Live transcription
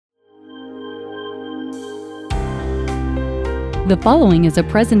The following is a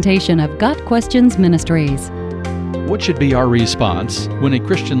presentation of Got Questions Ministries. What should be our response when a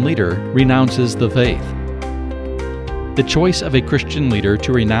Christian leader renounces the faith? The choice of a Christian leader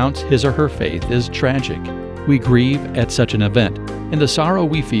to renounce his or her faith is tragic. We grieve at such an event, and the sorrow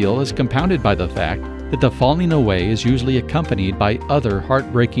we feel is compounded by the fact that the falling away is usually accompanied by other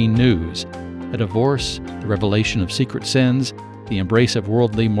heartbreaking news: a divorce, the revelation of secret sins, the embrace of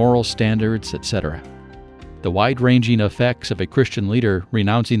worldly moral standards, etc. The wide-ranging effects of a Christian leader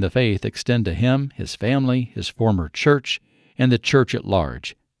renouncing the faith extend to him, his family, his former church, and the church at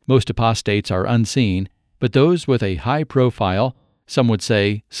large. Most apostates are unseen, but those with a high-profile, some would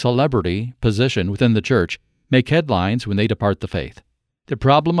say celebrity, position within the church make headlines when they depart the faith. The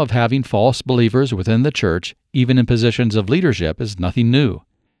problem of having false believers within the church, even in positions of leadership, is nothing new.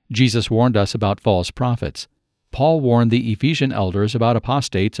 Jesus warned us about false prophets. Paul warned the Ephesian elders about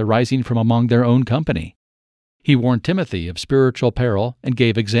apostates arising from among their own company. He warned Timothy of spiritual peril and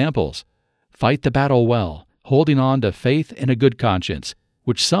gave examples. Fight the battle well, holding on to faith and a good conscience,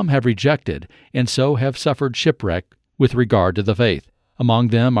 which some have rejected, and so have suffered shipwreck with regard to the faith. Among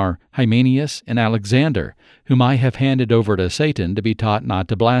them are Hymenaeus and Alexander, whom I have handed over to Satan to be taught not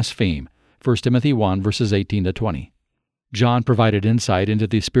to blaspheme. 1 Timothy 1, verses 18 to 20. John provided insight into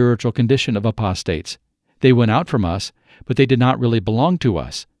the spiritual condition of apostates. They went out from us, but they did not really belong to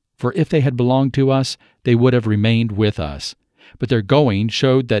us. For if they had belonged to us, they would have remained with us. But their going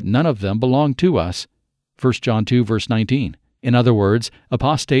showed that none of them belonged to us. 1 John 2, verse 19. In other words,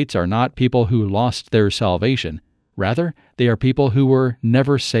 apostates are not people who lost their salvation. Rather, they are people who were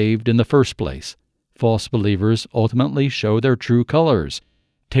never saved in the first place. False believers ultimately show their true colors.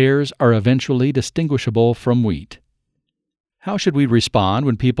 Tares are eventually distinguishable from wheat. How should we respond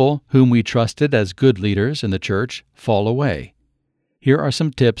when people whom we trusted as good leaders in the church fall away? Here are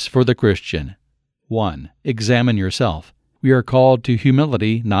some tips for the Christian. 1. Examine yourself. We are called to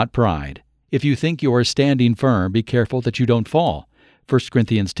humility, not pride. If you think you are standing firm, be careful that you don't fall. 1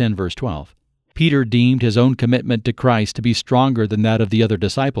 Corinthians 10, verse 12. Peter deemed his own commitment to Christ to be stronger than that of the other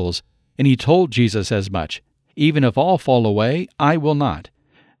disciples, and he told Jesus as much. Even if all fall away, I will not.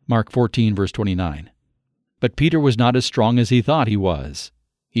 Mark 14, verse 29. But Peter was not as strong as he thought he was.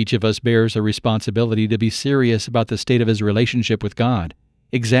 Each of us bears a responsibility to be serious about the state of his relationship with God.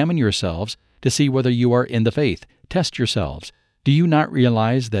 Examine yourselves to see whether you are in the faith. Test yourselves. Do you not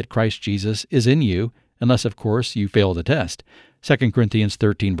realize that Christ Jesus is in you, unless, of course, you fail the test? 2 Corinthians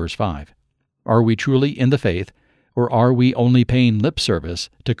 13, verse 5. Are we truly in the faith, or are we only paying lip service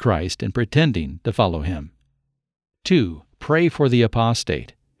to Christ and pretending to follow Him? 2. Pray for the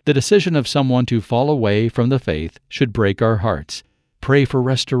apostate. The decision of someone to fall away from the faith should break our hearts. Pray for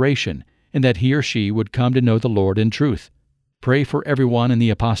restoration, and that he or she would come to know the Lord in truth. Pray for everyone in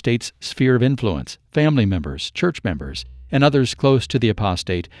the apostate's sphere of influence, family members, church members, and others close to the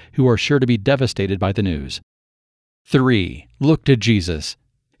apostate who are sure to be devastated by the news. 3. Look to Jesus.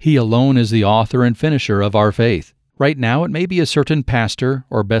 He alone is the author and finisher of our faith. Right now it may be a certain pastor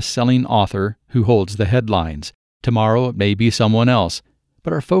or best-selling author who holds the headlines. Tomorrow it may be someone else.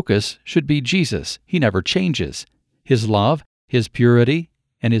 But our focus should be Jesus. He never changes. His love, His purity,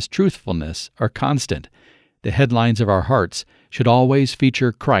 and His truthfulness are constant. The headlines of our hearts should always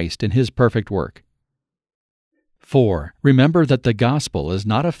feature Christ and His perfect work. 4. Remember that the gospel is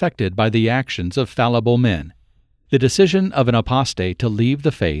not affected by the actions of fallible men. The decision of an apostate to leave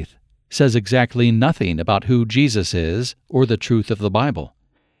the faith says exactly nothing about who Jesus is or the truth of the Bible.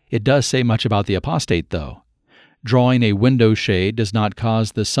 It does say much about the apostate, though. Drawing a window shade does not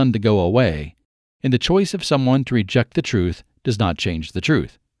cause the sun to go away, and the choice of someone to reject the truth does not change the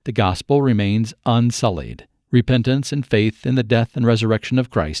truth. The gospel remains unsullied. Repentance and faith in the death and resurrection of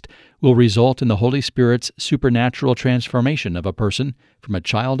Christ will result in the Holy Spirit's supernatural transformation of a person from a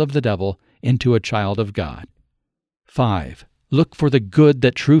child of the devil into a child of God. 5. Look for the good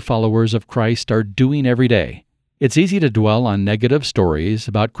that true followers of Christ are doing every day. It's easy to dwell on negative stories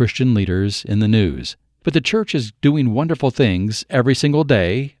about Christian leaders in the news, but the church is doing wonderful things every single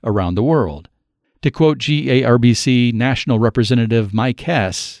day around the world. To quote GARBC National Representative Mike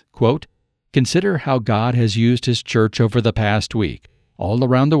Hess, quote, "Consider how God has used His church over the past week. All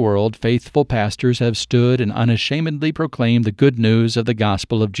around the world, faithful pastors have stood and unashamedly proclaimed the good news of the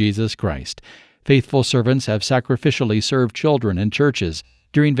gospel of Jesus Christ. Faithful servants have sacrificially served children in churches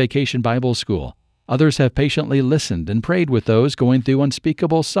during Vacation Bible School. Others have patiently listened and prayed with those going through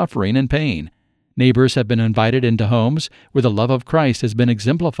unspeakable suffering and pain. Neighbors have been invited into homes where the love of Christ has been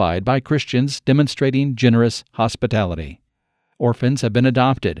exemplified by Christians demonstrating generous hospitality. Orphans have been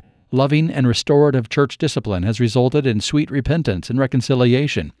adopted. Loving and restorative church discipline has resulted in sweet repentance and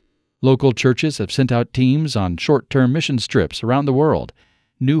reconciliation. Local churches have sent out teams on short-term mission trips around the world.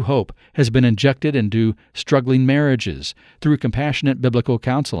 New hope has been injected into struggling marriages through compassionate biblical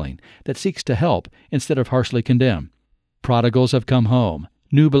counseling that seeks to help instead of harshly condemn. Prodigals have come home.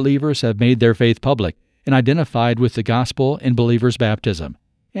 New believers have made their faith public and identified with the gospel in believers' baptism.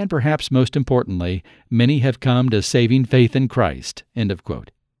 And perhaps most importantly, many have come to saving faith in Christ." End of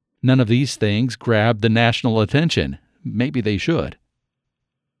quote. None of these things grab the national attention. Maybe they should.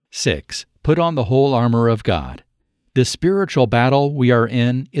 6. Put on the whole armor of God. The spiritual battle we are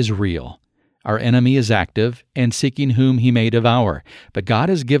in is real. Our enemy is active and seeking whom he may devour, but God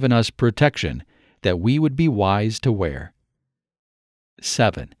has given us protection that we would be wise to wear.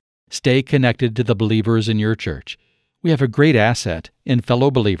 7. Stay connected to the believers in your church. We have a great asset in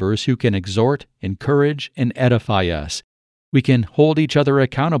fellow believers who can exhort, encourage, and edify us. We can hold each other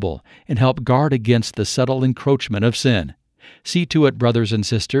accountable and help guard against the subtle encroachment of sin. See to it, brothers and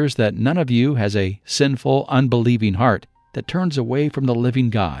sisters, that none of you has a sinful, unbelieving heart that turns away from the living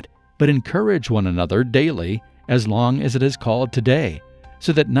God, but encourage one another daily as long as it is called today,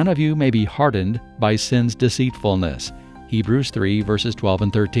 so that none of you may be hardened by sin's deceitfulness. Hebrews 3, verses 12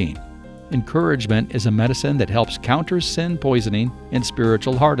 and 13. Encouragement is a medicine that helps counter sin poisoning and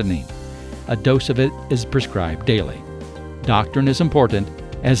spiritual hardening. A dose of it is prescribed daily. Doctrine is important,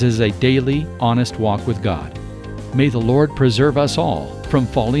 as is a daily, honest walk with God. May the Lord preserve us all from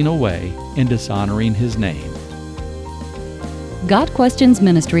falling away and dishonoring His name. God Questions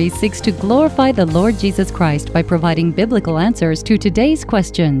Ministry seeks to glorify the Lord Jesus Christ by providing biblical answers to today's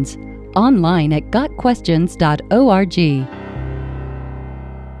questions. Online at gotquestions.org.